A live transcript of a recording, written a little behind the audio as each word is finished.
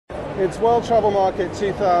It's World Travel Market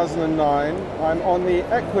 2009. I'm on the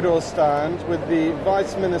Ecuador stand with the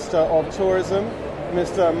Vice Minister of Tourism,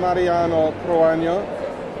 Mr. Mariano Proaño.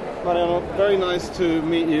 Mariano, very nice to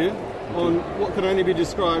meet you on what can only be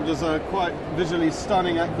described as a quite visually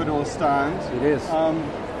stunning Ecuador stand. It is.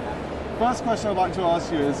 First question I'd like to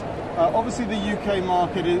ask you is, obviously the UK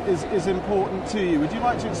market is important to you. Would you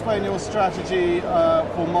like to explain your strategy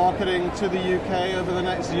for marketing to the UK over the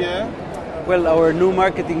next year? Well, our new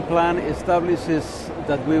marketing plan establishes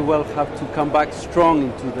that we will have to come back strong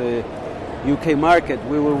into the UK market.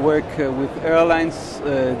 We will work with airlines,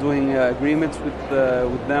 doing agreements with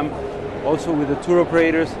them, also with the tour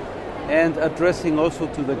operators, and addressing also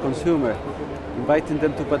to the consumer, inviting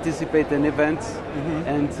them to participate in events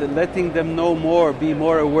and letting them know more, be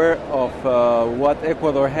more aware of what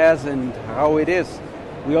Ecuador has and how it is.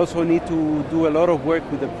 We also need to do a lot of work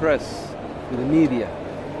with the press, with the media.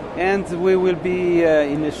 And we will be,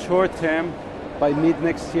 in a short term, by mid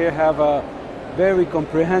next year, have a very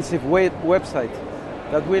comprehensive website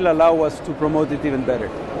that will allow us to promote it even better.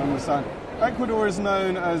 I understand. Ecuador is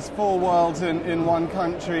known as four worlds in one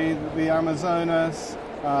country: the Amazonas,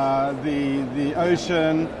 the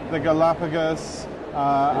ocean, the Galapagos,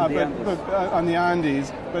 and the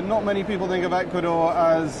Andes. But not many people think of Ecuador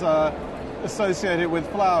as associated with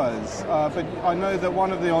flowers. But I know that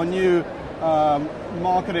one of your new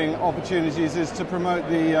marketing opportunities is to promote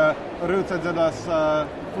the Ruta de las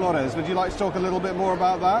Flores. Would you like to talk a little bit more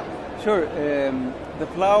about that? Sure. The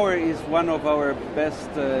flower is one of our best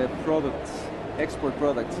products, export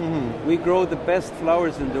products. We grow the best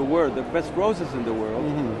flowers in the world, the best roses in the world,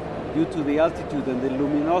 due to the altitude and the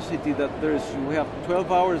luminosity that there is. We have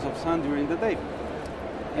 12 hours of sun during the day.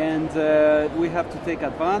 And we have to take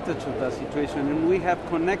advantage of that situation, and we have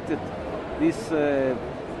connected this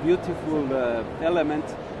beautiful element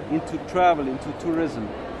into travel, into tourism.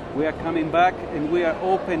 We are coming back and we are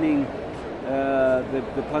opening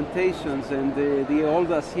the plantations and the old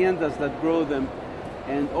haciendas that grow them,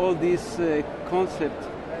 and all this concept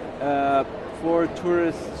for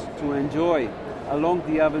tourists to enjoy along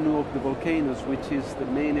the avenue of the volcanoes, which is the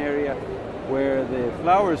main area where the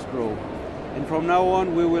flowers grow. And from now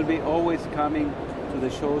on we will be always coming to the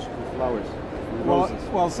shows with flowers.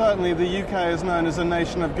 Well, certainly the UK is known as a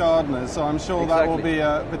nation of gardeners, so I'm sure that will be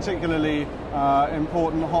a particularly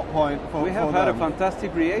important hot point for them. We have had a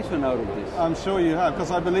fantastic reaction out of this. I'm sure you have, because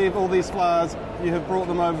I believe all these flowers, you have brought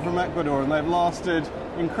them over from Ecuador, and they've lasted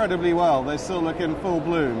incredibly well. They still look in full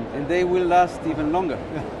bloom. And they will last even longer.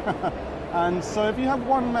 And so if you have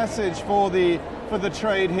one message for the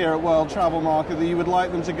trade here at World Travel Market that you would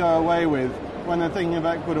like them to go away with when they're thinking of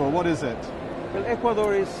Ecuador, what is it? Well,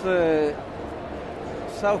 Ecuador is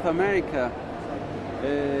South America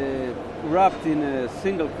wrapped in a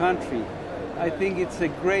single country. I think it's a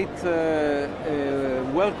great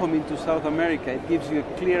welcome into South America. It gives you a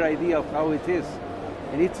clear idea of how it is.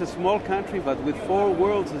 And it's a small country, but with four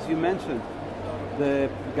worlds, as you mentioned: the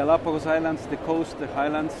Galapagos Islands, the coast, the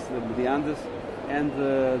highlands, the Andes, and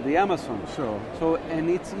the Amazon. Sure. So,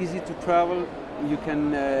 and it's easy to travel. You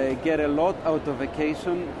can get a lot out of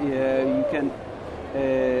vacation. You can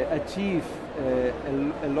achieve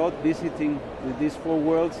a lot visiting these four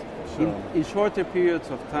worlds in shorter periods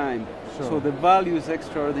of time. Sure. So the value is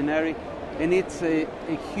extraordinary, and it's a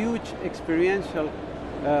huge experiential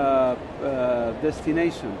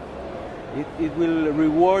destination. It will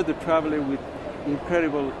reward the traveler with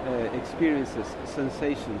incredible experiences,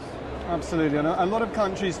 sensations. Absolutely, and a lot of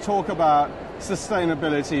countries talk about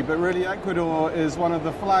sustainability, but really Ecuador is one of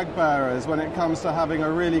the flag bearers when it comes to having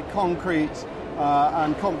a really concrete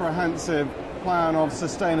and comprehensive plan of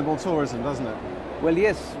sustainable tourism, doesn't it? Well,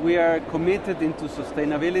 yes, we are committed into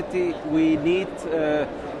sustainability. We need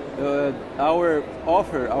our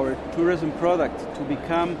offer, our tourism product, to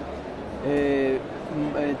become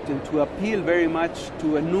to appeal very much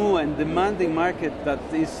to a new and demanding market that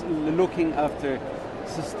is looking after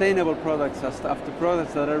sustainable products, after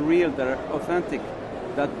products that are real, that are authentic,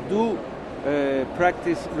 that do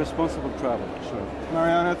practice responsible travel. Sure.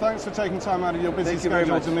 Mariano, thanks for taking time out of your busy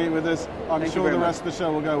schedule to meet with us. I'm sure the rest of the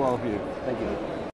show will go well for you. Thank you.